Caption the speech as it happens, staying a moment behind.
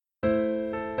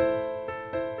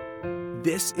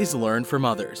This is Learn from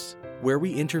Others, where we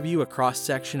interview a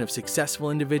cross-section of successful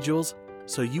individuals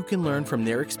so you can learn from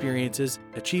their experiences,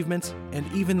 achievements,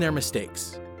 and even their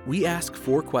mistakes. We ask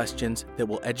 4 questions that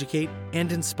will educate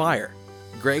and inspire.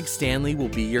 Greg Stanley will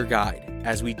be your guide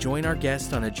as we join our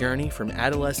guest on a journey from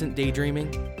adolescent daydreaming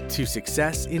to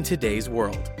success in today's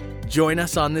world. Join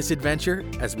us on this adventure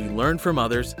as we learn from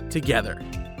others together.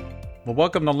 Well,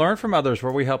 welcome to Learn from Others,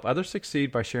 where we help others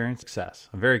succeed by sharing success.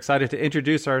 I'm very excited to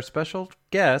introduce our special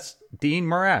guest, Dean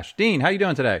Morash. Dean, how you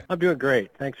doing today? I'm doing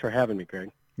great. Thanks for having me, Greg.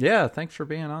 Yeah, thanks for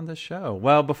being on this show.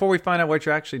 Well, before we find out what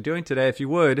you're actually doing today, if you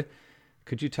would,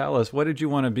 could you tell us, what did you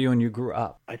want to be when you grew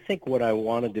up? I think what I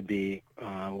wanted to be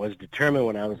was determined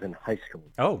when I was in high school.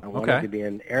 Oh, I wanted to be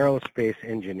an aerospace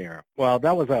engineer. Well,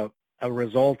 that was a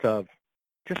result of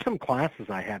just some classes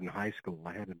I had in high school.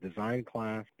 I had a design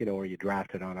class, where you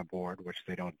drafted on a board, which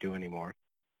they don't do anymore.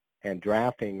 And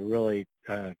drafting really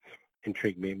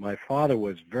intrigued me. My father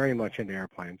was very much into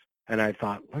airplanes. And I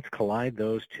thought, let's collide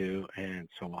those two. And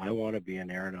so I want to be an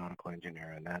aeronautical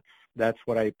engineer. And that's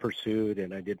what I pursued.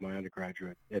 And I did my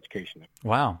undergraduate education.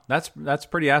 Wow. That's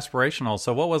pretty aspirational.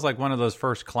 So what was like one of those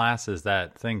first classes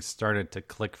that things started to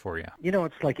click for you?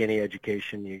 It's like any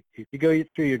education. You go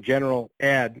through your general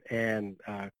ed and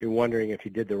you're wondering if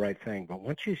you did the right thing. But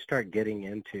once you start getting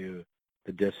into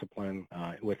the discipline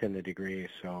within the degree.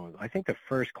 So I think the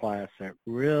first class that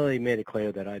really made it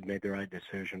clear that I'd made the right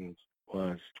decisions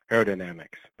was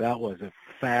aerodynamics. That was a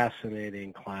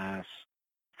fascinating class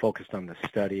focused on the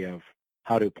study of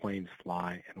how do planes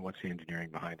fly and what's the engineering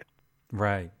behind it.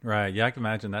 Right. Yeah, I can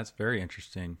imagine that's very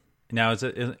interesting. Now,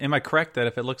 am I correct that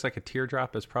if it looks like a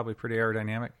teardrop, it's probably pretty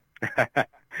aerodynamic?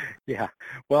 Yeah.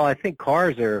 Well, I think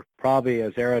cars are probably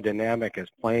as aerodynamic as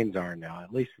planes are now,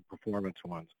 at least the performance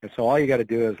ones. And so all you got to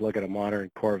do is look at a modern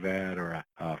Corvette or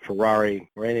a Ferrari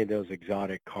or any of those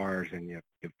exotic cars, and you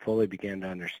fully begin to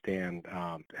understand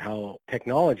how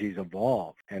technology's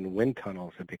evolved, and wind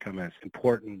tunnels have become as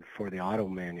important for the auto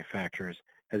manufacturers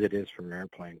as it is for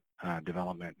airplane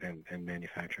development and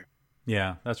manufacturing.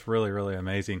 Yeah, that's really, really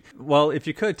amazing. Well, if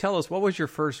you could tell us, what was your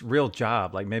first real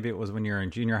job? Like maybe it was when you were in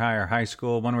junior high or high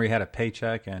school, one where you had a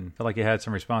paycheck and felt like you had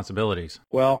some responsibilities.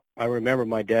 Well, I remember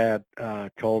my dad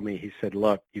told me, he said,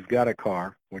 look, you've got a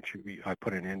car, which I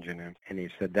put an engine in, and he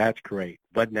said, that's great,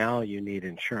 but now you need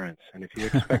insurance. And if you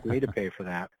expect me to pay for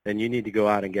that, then you need to go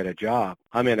out and get a job.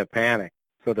 I'm in a panic.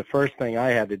 So the first thing I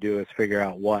had to do is figure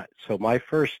out what. So my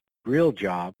first real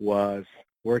job was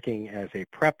working as a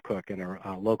prep cook in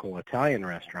a local Italian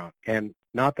restaurant. And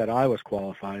not that I was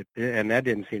qualified, and that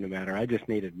didn't seem to matter. I just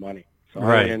needed money. So I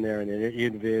went in there and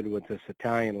interviewed with this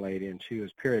Italian lady, and she was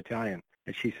pure Italian.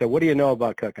 And she said, what do you know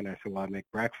about cooking? I said, well, I make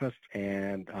breakfast,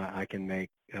 and I can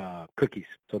make cookies.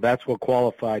 So that's what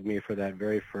qualified me for that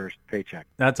very first paycheck.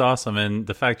 That's awesome. And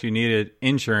the fact you needed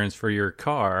insurance for your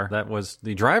car, that was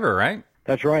the driver, right?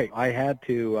 That's right. I had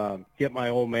to get my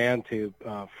old man to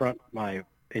front my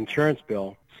insurance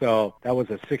bill. So that was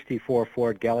a 64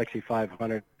 Ford Galaxy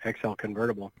 500 XL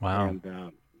convertible. Wow.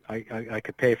 And I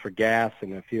could pay for gas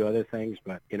and a few other things,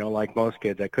 but, like most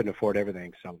kids, I couldn't afford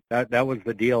everything. So that was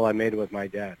the deal I made with my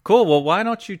dad. Cool. Well, why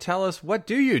don't you tell us, what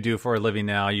do you do for a living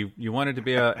now? You wanted to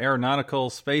be an aeronautical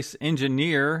space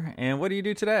engineer, and what do you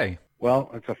do today?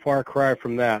 Well, it's a far cry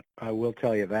from that, I will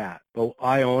tell you that. But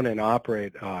I own and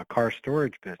operate a car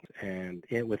storage business, and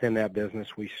within that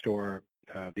business we store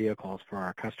vehicles for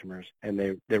our customers, and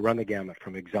they run the gamut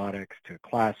from exotics to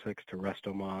classics to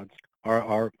resto mods.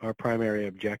 Our primary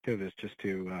objective is just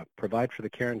to provide for the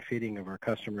care and feeding of our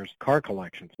customers' car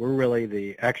collections. We're really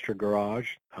the extra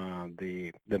garage,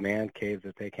 the man cave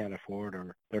that they can't afford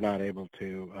or they're not able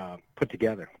to put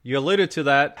together. You alluded to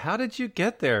that. How did you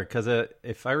get there? Because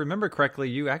if I remember correctly,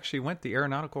 you actually went the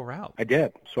aeronautical route. I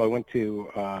did. So I went to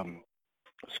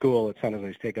school at San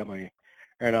Jose State, got my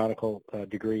aeronautical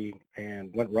degree,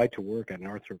 and went right to work at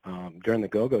Northrop during the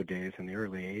go-go days in the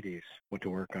early 80s. Went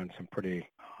to work on some pretty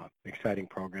exciting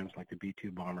programs like the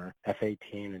B-2 bomber,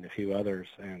 F-18, and a few others,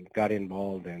 and got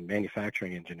involved in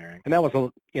manufacturing engineering. And that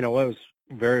was, it was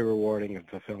very rewarding and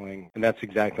fulfilling, and that's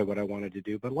exactly what I wanted to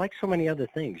do. But like so many other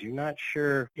things, you're not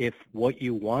sure if what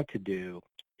you want to do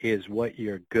is what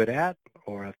you're good at,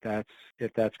 or if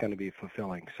that's going to be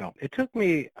fulfilling. So it took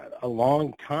me a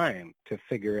long time to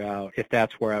figure out if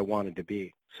that's where I wanted to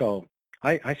be. So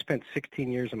I spent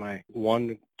 16 years of my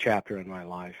one chapter in my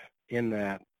life in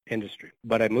that industry,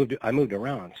 but I moved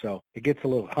around. So it gets a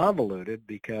little convoluted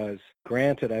because,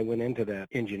 granted, I went into that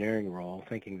engineering role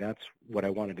thinking that's what I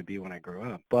wanted to be when I grew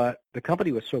up. But the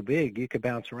company was so big, you could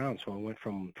bounce around. So I went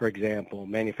from, for example,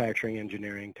 manufacturing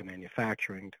engineering to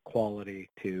manufacturing to quality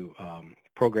to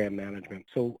program management.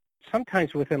 So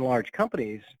sometimes within large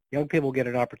companies, young people get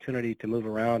an opportunity to move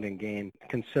around and gain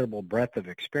considerable breadth of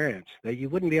experience that you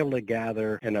wouldn't be able to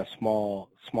gather in a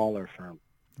smaller firm,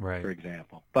 Right. for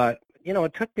example. But,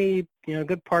 it took me, a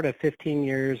good part of 15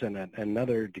 years and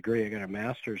another degree. I got a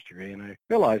master's degree, and I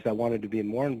realized I wanted to be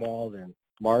more involved in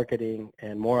marketing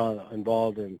and more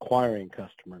involved in acquiring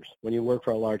customers. When you work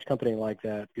for a large company like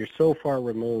that, you're so far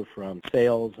removed from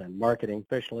sales and marketing,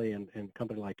 especially in a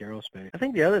company like aerospace. I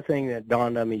think the other thing that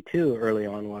dawned on me too early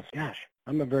on was, gosh,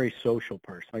 I'm a very social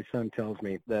person. My son tells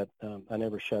me that I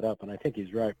never shut up, and I think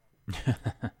he's right.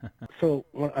 So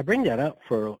I bring that up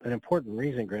for an important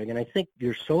reason, Greg, and I think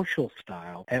your social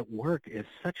style at work is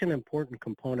such an important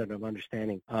component of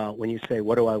understanding when you say,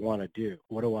 what do I want to do?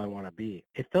 What do I want to be?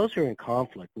 If those are in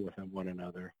conflict with one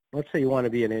another, let's say you want to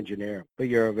be an engineer, but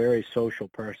you're a very social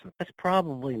person, that's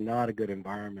probably not a good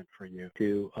environment for you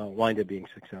to wind up being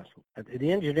successful.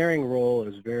 The engineering role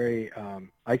is very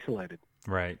isolated.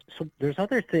 Right. So there's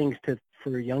other things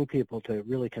for young people to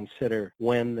really consider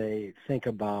when they think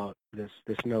about this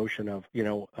notion of,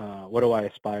 what do I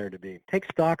aspire to be? Take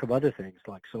stock of other things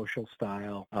like social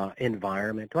style,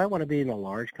 environment. Do I want to be in a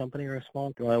large company or a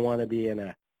small? Do I want to be in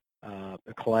a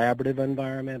collaborative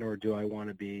environment, or do I want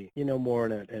to be, more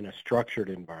in a structured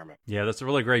environment? Yeah, that's a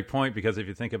really great point, because if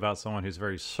you think about someone who's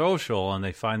very social and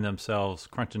they find themselves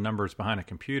crunching numbers behind a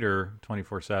computer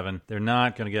 24/7, they're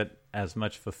not going to get as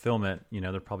much fulfillment.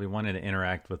 They're probably wanting to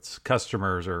interact with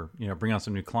customers or, bring on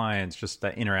some new clients, just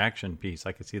that interaction piece.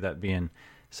 I could see that being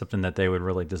something that they would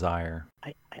really desire.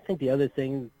 I think the other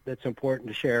thing that's important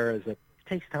to share is that it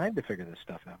takes time to figure this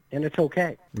stuff out, and it's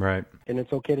okay. Right. And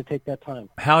it's okay to take that time.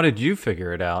 How did you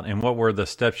figure it out, and what were the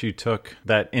steps you took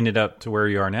that ended up to where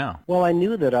you are now? Well, I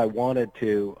knew that I wanted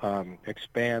to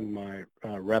expand my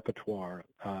repertoire,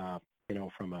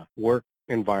 from a work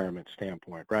environment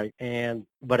standpoint, right?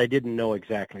 But I didn't know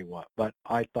exactly what. But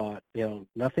I thought,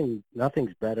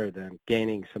 nothing's better than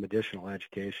gaining some additional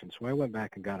education. So I went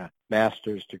back and got a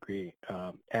master's degree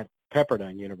at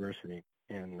Pepperdine University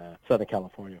in Southern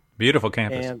California. Beautiful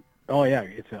campus. And oh yeah,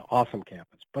 it's an awesome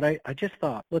campus. But I just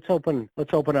thought, let's open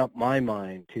up my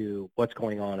mind to what's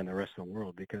going on in the rest of the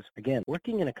world, because again,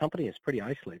 working in a company is pretty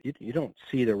isolated. You don't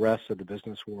see the rest of the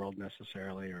business world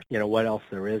necessarily, or what else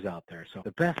there is out there. So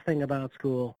the best thing about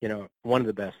school, one of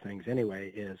the best things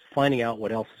anyway, is finding out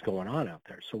what else is going on out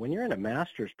there. So when you're in a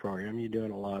master's program, you're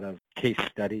doing a lot of case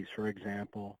studies, for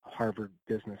example, Harvard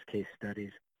business case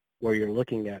studies, where you're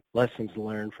looking at lessons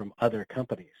learned from other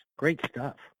companies. Great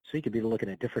stuff. So you could be looking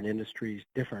at different industries,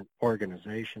 different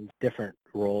organizations, different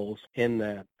roles in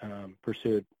that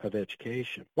pursuit of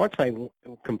education. Once I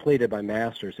completed my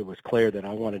master's, it was clear that I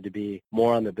wanted to be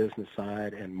more on the business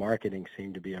side, and marketing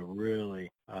seemed to be a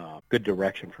really good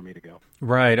direction for me to go.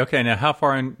 Right. Okay. Now, how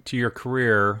far into your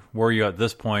career were you at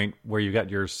this point where you got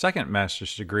your second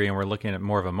master's degree and we're looking at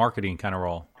more of a marketing kind of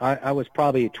role? I was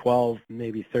probably 12,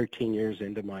 maybe 13 years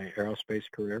into my aerospace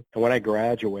career. And when I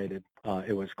graduated,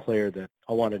 it was clear that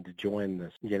I wanted to join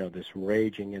this, this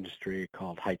raging industry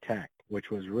called high tech, which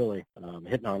was really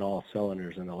hitting on all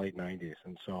cylinders in the late 90s.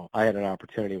 And so I had an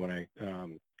opportunity when I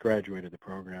graduated the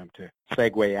program to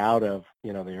segue out of, the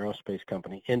aerospace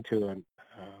company into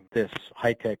this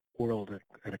high-tech world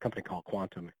at a company called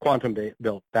Quantum. Quantum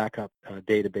built backup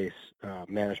database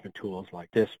management tools like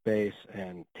disk-based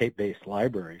and tape-based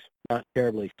libraries. Not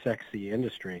terribly sexy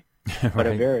industry, Right. but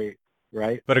a very,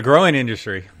 right? But a growing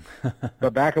industry.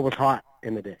 But backup was hot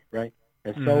in the day, right?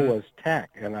 And so was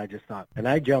tech. And I just thought, and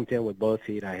I jumped in with both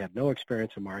feet. I had no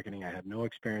experience in marketing. I had no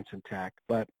experience in tech.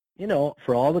 But,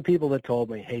 for all the people that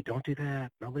told me, hey, don't do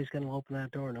that. Nobody's going to open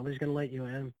that door. Nobody's going to let you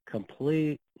in.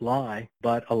 Complete lie.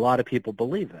 But a lot of people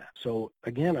believe that. So,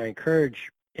 again, I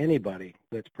encourage anybody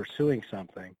that's pursuing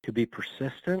something to be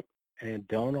persistent and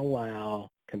don't allow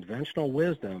conventional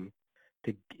wisdom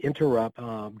to interrupt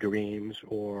dreams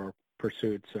or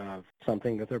pursuits of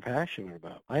something that they're passionate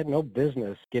about. I had no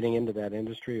business getting into that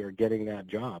industry or getting that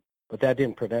job, but that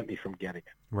didn't prevent me from getting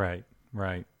it.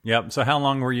 Right. Yep. So how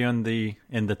long were you in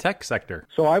the tech sector?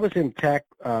 So I was in tech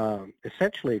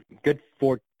essentially good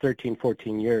 13,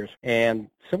 14 years. And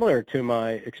similar to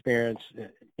my experience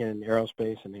in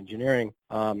aerospace and engineering,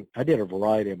 I did a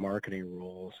variety of marketing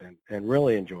roles and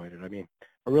really enjoyed it. I mean,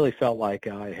 I really felt like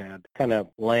I had kind of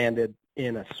landed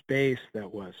in a space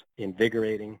that was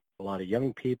invigorating. A lot of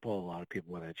young people, a lot of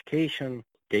people with education.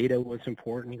 Data was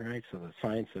important, right? So the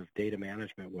science of data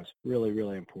management was really,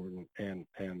 really important. And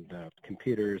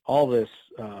computers, all this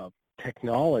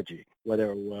technology,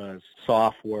 whether it was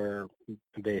software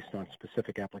based on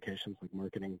specific applications like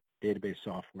marketing database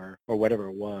software or whatever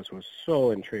it was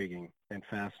so intriguing and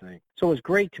fascinating. So it was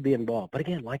great to be involved. But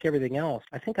again, like everything else,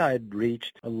 I think I had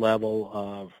reached a level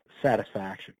of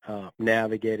satisfaction,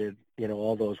 navigated,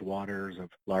 all those waters of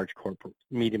large corporate,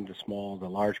 medium to small, the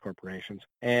large corporations.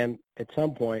 And at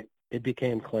some point, it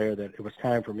became clear that it was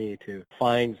time for me to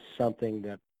find something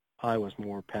that I was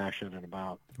more passionate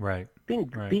about. Right.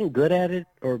 Being good at it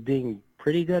or being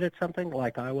pretty good at something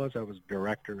like I was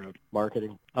director of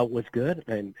marketing, was good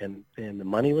and the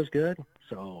money was good.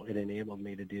 So it enabled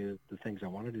me to do the things I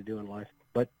wanted to do in life.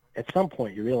 But at some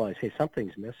point you realize, hey,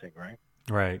 something's missing, right?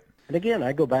 Right. And again,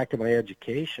 I go back to my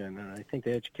education, and I think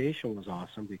the education was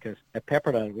awesome because at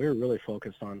Pepperdine we were really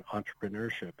focused on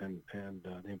entrepreneurship and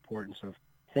the importance of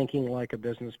thinking like a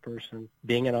business person,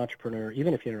 being an entrepreneur,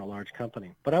 even if you're in a large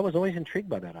company. But I was always intrigued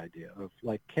by that idea of,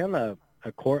 like, can a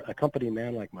company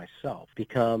man like myself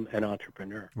become an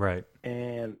entrepreneur? Right.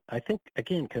 And I think,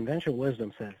 again, conventional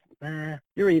wisdom says,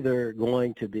 you're either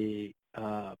going to be,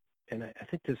 and I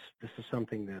think this is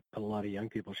something that a lot of young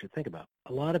people should think about.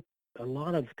 A lot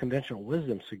of conventional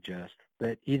wisdom suggests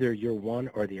that either you're one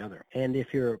or the other. And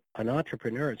if you're an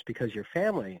entrepreneur, it's because your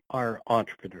family are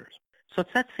entrepreneurs. So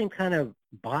it's that same kind of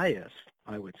bias,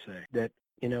 I would say, that,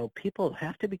 people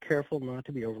have to be careful not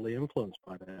to be overly influenced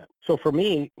by that. So for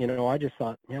me, I just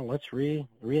thought, let's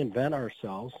reinvent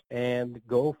ourselves and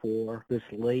go for this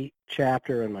late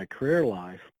chapter in my career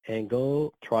life and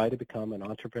go try to become an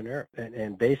entrepreneur.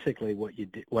 And basically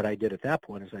what I did at that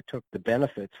point is I took the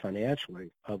benefits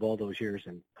financially of all those years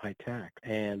in high tech,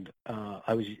 and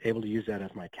I was able to use that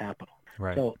as my capital.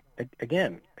 Right. So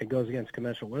again, it goes against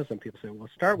conventional wisdom. People say, well,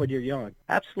 start when you're young.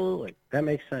 Absolutely. That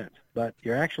makes sense. But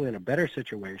you're actually in a better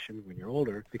situation when you're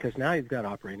older because now you've got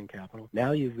operating capital.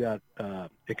 Now you've got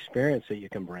experience that you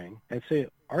can bring. And so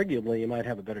arguably you might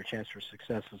have a better chance for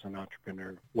success as an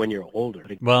entrepreneur when you're older.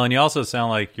 Well, and you also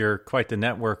sound like you're quite the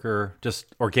networker just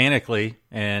organically.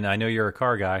 And I know you're a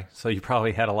car guy, so you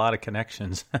probably had a lot of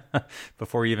connections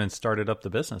before you even started up the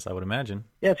business, I would imagine.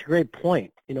 Yeah, it's a great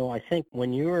point. I think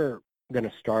when you're going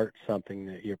to start something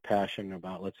that you're passionate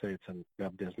about, let's say it's a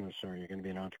business or you're going to be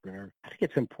an entrepreneur, I think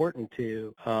it's important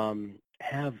to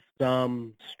have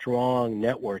some strong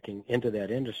networking into that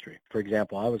industry. For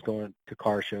example, I was going to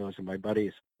car shows and my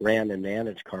buddies ran and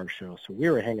managed car shows, so we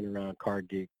were hanging around Car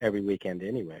Geek every weekend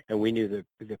anyway, and we knew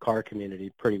the car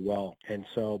community pretty well. And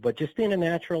so, but just being a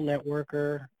natural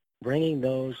networker, bringing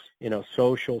those,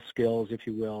 social skills, if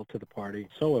you will, to the party,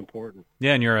 so important.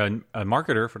 Yeah, and you're a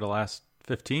marketer for the last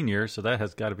 15 years, so that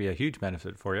has got to be a huge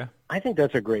benefit for you. I think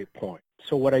that's a great point.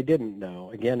 So what I didn't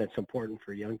know, again, it's important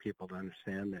for young people to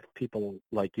understand that people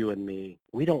like you and me,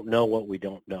 we don't know what we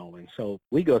don't know. And so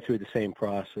we go through the same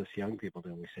process young people do.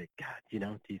 And we say, God,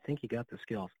 do you think you got the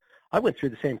skills? I went through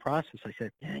the same process. I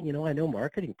said, I know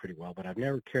marketing pretty well, but I've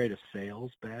never carried a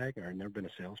sales bag or I've never been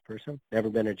a salesperson, never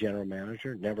been a general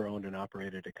manager, never owned and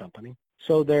operated a company.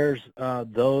 So there's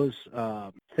those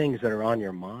things that are on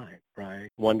your mind, right?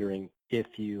 Wondering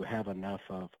if you have enough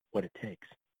of what it takes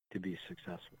to be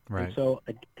successful. Right. And so,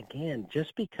 again,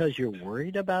 just because you're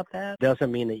worried about that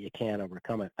doesn't mean that you can't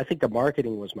overcome it. I think the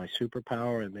marketing was my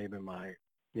superpower and maybe my,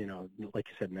 like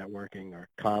you said, networking or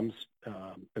comms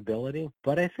ability.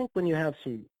 But I think when you have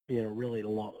some, really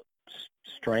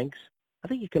strengths, I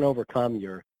think you can overcome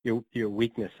your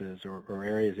weaknesses or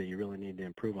areas that you really need to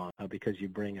improve on because you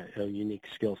bring a unique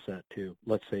skill set to,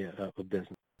 let's say, a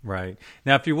business. Right.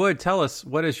 Now, if you would, tell us,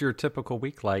 what is your typical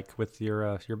week like with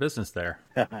your business there?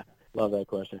 Love that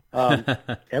question.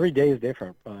 Every day is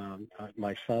different.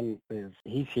 My son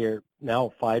he's here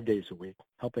now 5 days a week,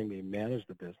 helping me manage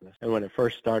the business. And when it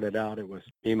first started out, it was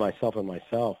me, myself, and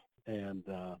myself, and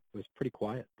it was pretty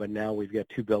quiet. But now we've got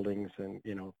 2 buildings and,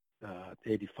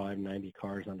 85, 90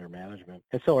 cars under management.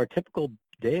 And so our typical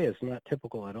day is not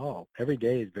typical at all. Every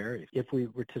day varies. If we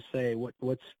were to say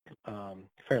what's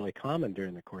fairly common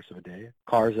during the course of a day,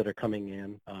 cars that are coming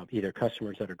in, either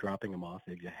customers that are dropping them off,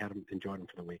 they've had them, enjoyed them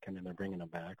for the weekend, and they're bringing them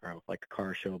back, or like a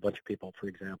car show. A bunch of people, for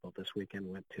example, this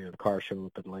weekend went to a car show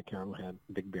up in Lake Arrowhead,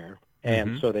 Big Bear,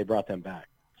 and so they brought them back.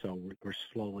 So we're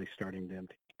slowly starting them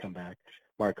to come back.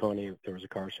 Marconi, there was a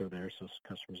car show there, so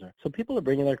customers there. So people are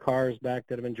bringing their cars back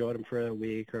that have enjoyed them for a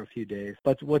week or a few days.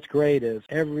 But what's great is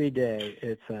every day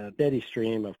it's a steady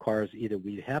stream of cars either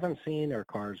we haven't seen or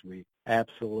cars we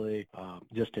absolutely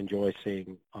just enjoy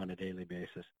seeing on a daily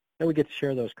basis. And we get to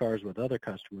share those cars with other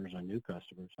customers and new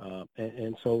customers.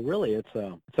 And so really it's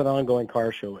an ongoing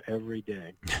car show every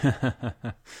day.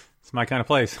 It's my kind of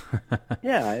place.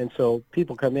 Yeah, and so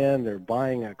people come in, they're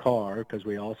buying a car because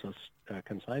we also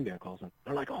consign vehicles, and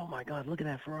they're like, oh my God, look at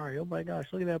that Ferrari, oh my gosh,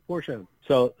 look at that Porsche.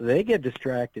 So they get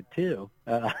distracted too,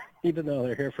 even though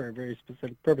they're here for a very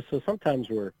specific purpose. So sometimes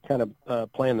we're kind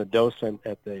of playing the docent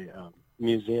at the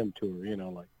museum tour,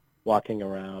 like walking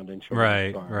around and showing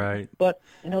Right, the car. right. But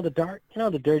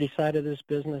the dirty side of this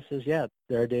business is,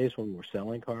 there are days when we're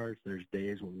selling cars. There's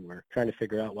days when we're trying to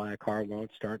figure out why a car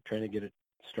won't start, trying to get it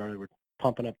started. We're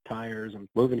pumping up tires and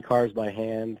moving cars by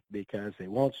hand because they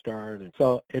won't start. And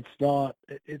so it's not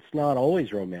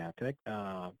always romantic,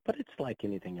 but it's like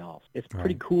anything else. It's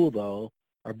pretty cool though.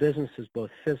 Our business is both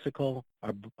physical.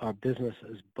 Our business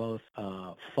is both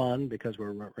fun because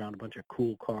we're around a bunch of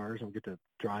cool cars and we get to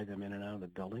drive them in and out of the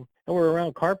building. And we're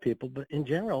around car people, but in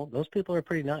general, those people are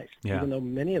pretty nice. Yeah. Even though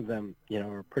many of them,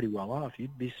 are pretty well off,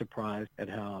 you'd be surprised at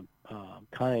how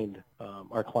kind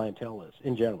our clientele is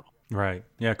in general. Right.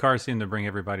 Yeah, cars seem to bring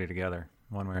everybody together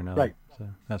one way or another. Right. So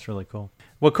that's really cool.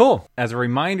 Well, cool. As a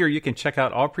reminder, you can check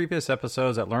out all previous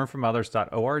episodes at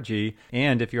learnfromothers.org.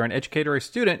 And if you're an educator or a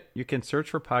student, you can search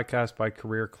for podcasts by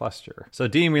career cluster. So,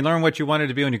 Dean, we learned what you wanted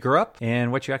to be when you grew up and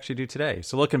what you actually do today.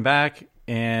 So looking back,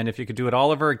 and if you could do it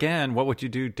all over again, what would you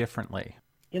do differently?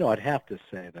 I'd have to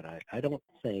say that I don't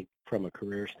think from a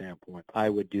career standpoint I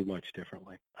would do much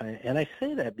differently. And I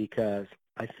say that because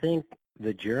I think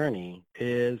the journey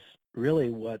is really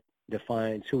what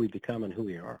defines who we become and who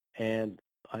we are. And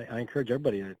I encourage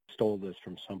everybody. I stole this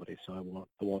from somebody, so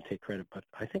I won't take credit. But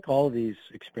I think all of these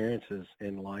experiences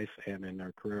in life and in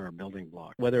our career are building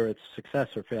blocks. Whether it's success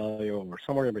or failure or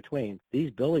somewhere in between,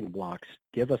 these building blocks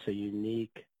give us a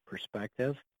unique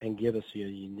perspective and give us a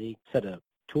unique set of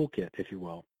toolkit, if you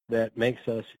will, that makes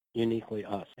us uniquely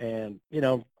us. And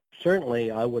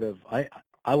certainly I would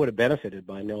have benefited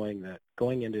by knowing that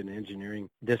going into an engineering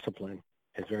discipline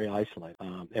is very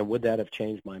isolating. And would that have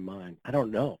changed my mind? I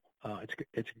don't know.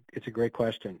 It's a great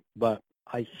question, but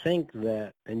I think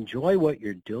that enjoy what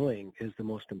you're doing is the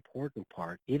most important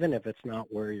part, even if it's not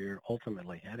where you're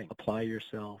ultimately heading. Apply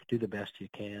yourself, do the best you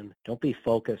can. Don't be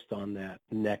focused on that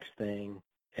next thing.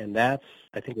 And that's,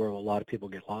 I think, where a lot of people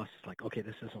get lost. It's like, okay,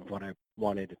 this isn't what I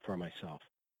wanted for myself.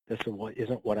 This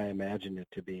isn't what I imagined it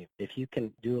to be. If you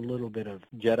can do a little bit of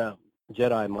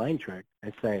Jedi mind trick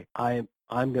and say, I'm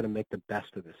going to make the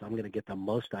best of this. I'm going to get the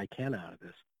most I can out of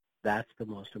this. That's the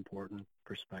most important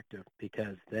perspective,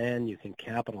 because then you can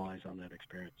capitalize on that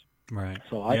experience. Right.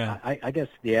 So I guess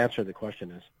the answer to the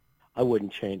question is I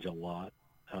wouldn't change a lot.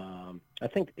 I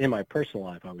think in my personal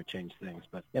life I would change things,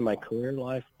 but in my career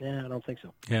life, I don't think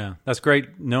so. Yeah, that's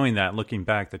great knowing that, looking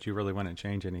back, that you really wouldn't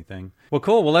change anything. Well,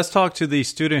 cool. Well, let's talk to the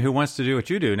student who wants to do what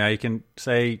you do. Now, you can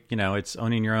say, it's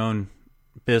owning your own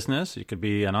business. You could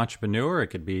be an entrepreneur. It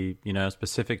could be,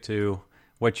 specific to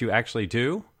what you actually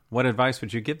do. What advice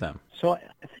would you give them? So I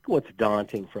think what's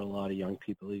daunting for a lot of young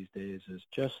people these days is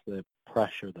just the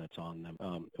pressure that's on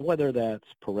them, whether that's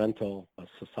parental,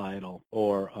 societal,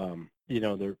 or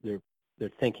they're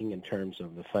thinking in terms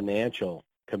of the financial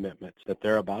commitments that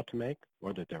they're about to make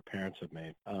or that their parents have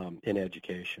made in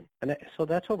education. And so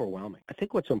that's overwhelming. I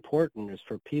think what's important is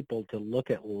for people to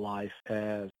look at life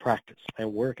as practice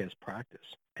and work as practice.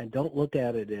 And don't look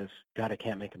at it as, God, I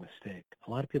can't make a mistake.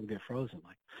 A lot of people get frozen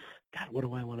like, God, what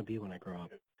do I want to be when I grow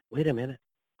up? Wait a minute.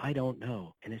 I don't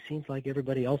know. And it seems like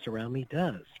everybody else around me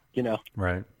does,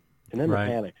 Right. And then the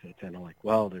panic sets in. I'm like,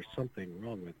 well, there's something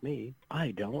wrong with me.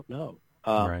 I don't know.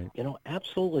 Right.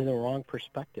 Absolutely the wrong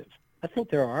perspective. I think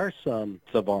there are some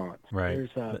savants. Right.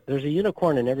 There's a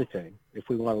unicorn in everything if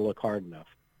we want to look hard enough.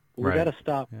 We've got to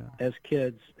stop as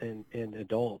kids and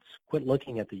adults, quit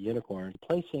looking at the unicorn,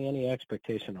 placing any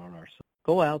expectation on ourselves.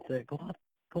 Go out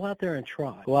there and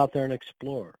try. Go out there and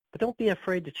explore. But don't be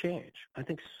afraid to change. I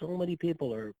think so many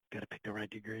people are got to pick the right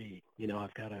degree.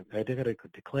 I've got to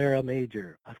declare a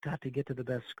major. I've got to get to the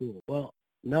best school. Well,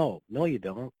 no, you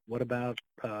don't. What about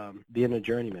being a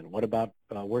journeyman? What about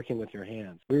working with your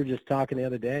hands? We were just talking the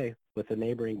other day with a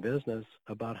neighboring business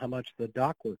about how much the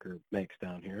dock worker makes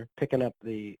down here, picking up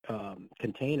the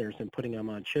containers and putting them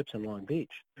on ships in Long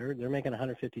Beach. They're making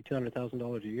 $150,000,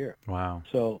 $200,000 a year. Wow.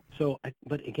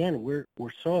 But again, we're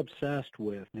so obsessed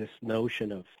with this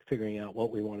notion of figuring out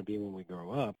what we want to be when we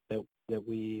grow up that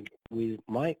we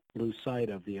might lose sight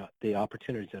of the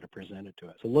opportunities that are presented to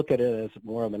us. So look at it as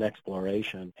more of an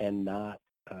exploration and not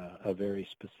a very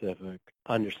specific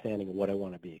understanding of what I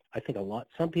want to be. I think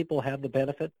some people have the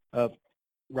benefit of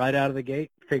right out of the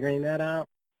gate figuring that out,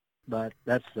 but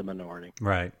that's the minority.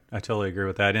 Right. I totally agree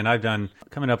with that. And I've done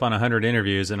coming up on 100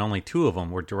 interviews, and only 2 of them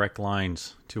were direct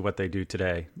lines to what they do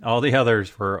today. All the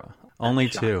others were only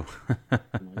 2.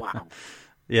 Wow.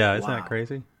 Yeah, isn't that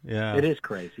crazy? Yeah. It is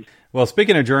crazy. Well,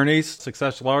 speaking of journeys,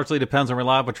 success largely depends on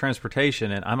reliable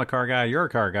transportation. And I'm a car guy, you're a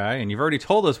car guy, and you've already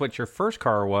told us what your first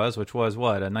car was, which was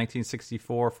what, a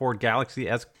 1964 Ford Galaxie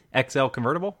XL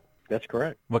convertible? That's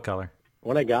correct. What color?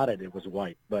 When I got it, it was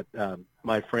white, but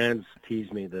my friends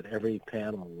teased me that every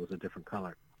panel was a different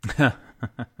color because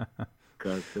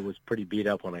it was pretty beat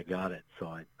up when I got it. So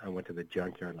I went to the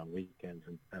junkyard on weekends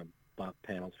and bought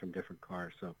panels from different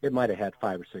cars. So it might have had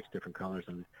 5 or 6 different colors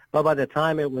on it. But by the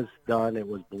time it was done, it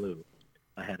was blue.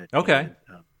 I had it. Okay.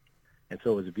 And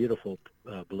so it was a beautiful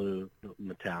blue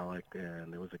metallic,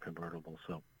 and it was a convertible.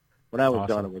 So when I was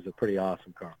done, it was a pretty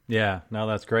awesome car. Yeah, no,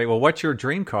 that's great. Well, what's your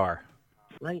dream car?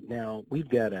 Right now, we've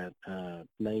got a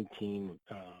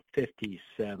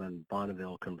 1957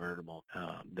 Bonneville convertible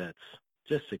that's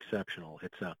just exceptional.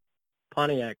 It's a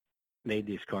Pontiac made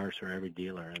these cars for every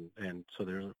dealer, and so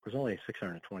there was only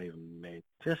 620 of them made.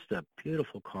 Just a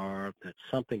beautiful car that's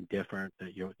something different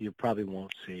that you probably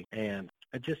won't see, and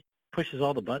it just pushes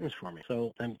all the buttons for me.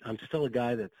 So I'm still a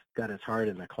guy that's got his heart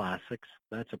in the classics.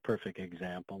 That's a perfect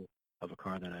example of a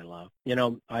car that I love. You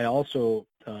know, I also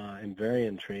am very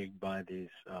intrigued by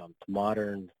these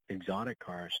modern exotic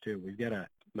cars too. We've got a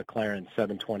McLaren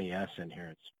 720S in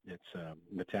here. It's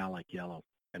metallic yellow,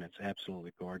 and it's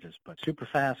absolutely gorgeous. But super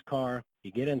fast car.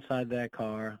 You get inside that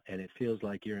car, and it feels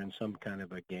like you're in some kind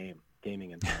of a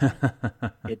gaming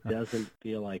environment. It doesn't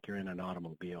feel like you're in an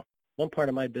automobile. One part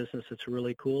of my business that's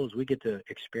really cool is we get to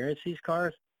experience these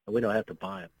cars, and we don't have to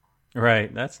buy them.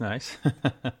 Right, that's nice.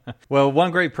 Well,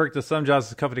 one great perk to some jobs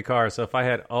is a company car. So if I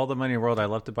had all the money in the world, I'd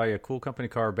love to buy you a cool company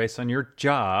car based on your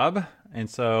job. And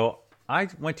so I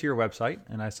went to your website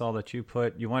and I saw that you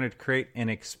wanted to create an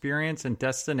experience and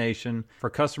destination for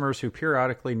customers who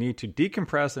periodically need to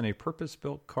decompress in a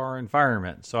purpose-built car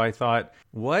environment. So I thought,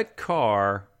 what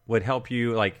car would help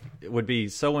you, like, it would be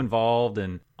so involved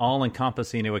and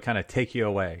all-encompassing, it would kind of take you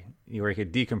away, where you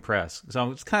could decompress. So I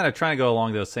was kind of trying to go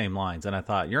along those same lines. And I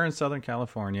thought, you're in Southern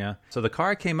California. So the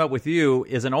car I came up with you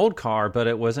is an old car, but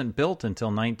it wasn't built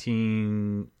until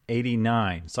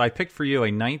 1989. So I picked for you a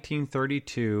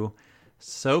 1932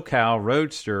 SoCal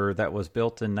Roadster that was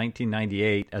built in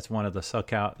 1998 as one of the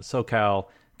SoCal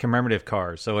commemorative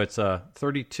cars. So it's a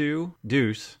 32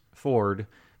 Deuce Ford,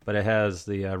 but it has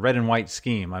the red and white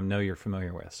scheme I know you're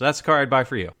familiar with. So that's the car I'd buy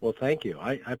for you. Well, thank you.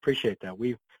 I appreciate that.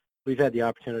 We've had the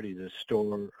opportunity to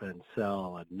store and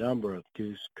sell a number of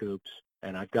Deuce coupes,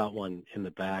 and I've got one in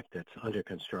the back that's under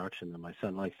construction that my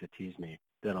son likes to tease me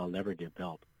that I'll never get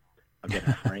built. I've got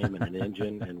a frame and an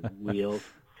engine and wheels,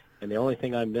 and the only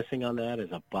thing I'm missing on that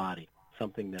is a body,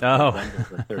 something that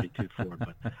resembles a 32 Ford.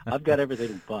 But I've got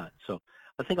everything but. So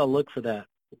I think I'll look for that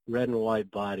red and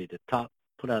white body to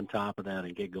put on top of that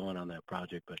and get going on that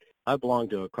project. But I belong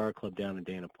to a car club down in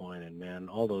Dana Point, and man,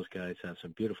 all those guys have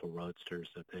some beautiful roadsters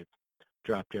that they've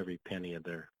dropped every penny of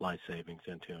their life savings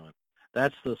into. And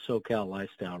that's the SoCal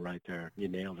lifestyle right there. You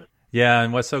nailed it. Yeah,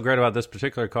 and what's so great about this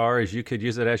particular car is you could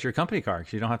use it as your company car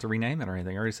because you don't have to rename it or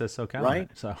anything. It already says SoCal. Right.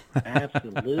 So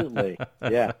Absolutely.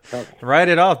 Yeah. Write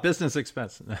it off, business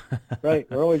expense.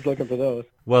 Right. We're always looking for those.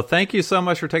 Well, thank you so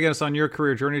much for taking us on your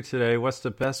career journey today. What's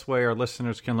the best way our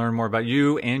listeners can learn more about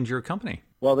you and your company?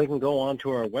 Well, they can go on to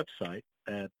our website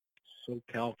at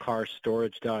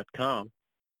SoCalCarStorage.com.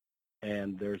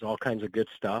 And there's all kinds of good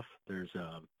stuff. There's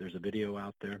a video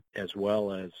out there as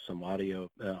well as some audio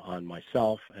on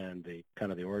myself and the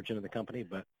kind of the origin of the company.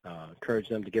 But encourage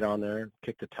them to get on there,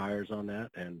 kick the tires on that,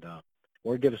 and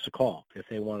or give us a call if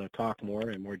they want to talk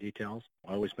more in more details.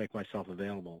 I always make myself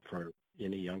available for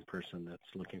any young person that's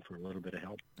looking for a little bit of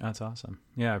help. That's awesome.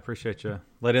 Yeah, I appreciate you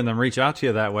letting them reach out to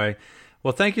you that way.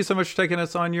 Well, thank you so much for taking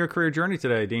us on your career journey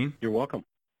today, Dean. You're welcome.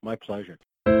 My pleasure.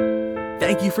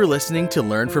 Thank you for listening to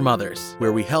Learn from Others,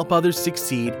 where we help others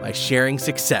succeed by sharing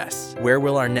success. Where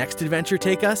will our next adventure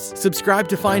take us? Subscribe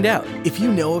to find out. If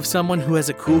you know of someone who has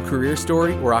a cool career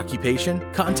story or occupation,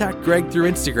 contact Greg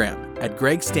through Instagram at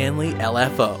Greg Stanley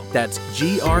LFO. That's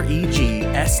GregStanley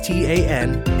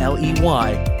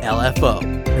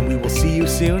LFO. And we will see you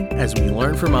soon as we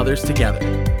learn from others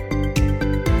together.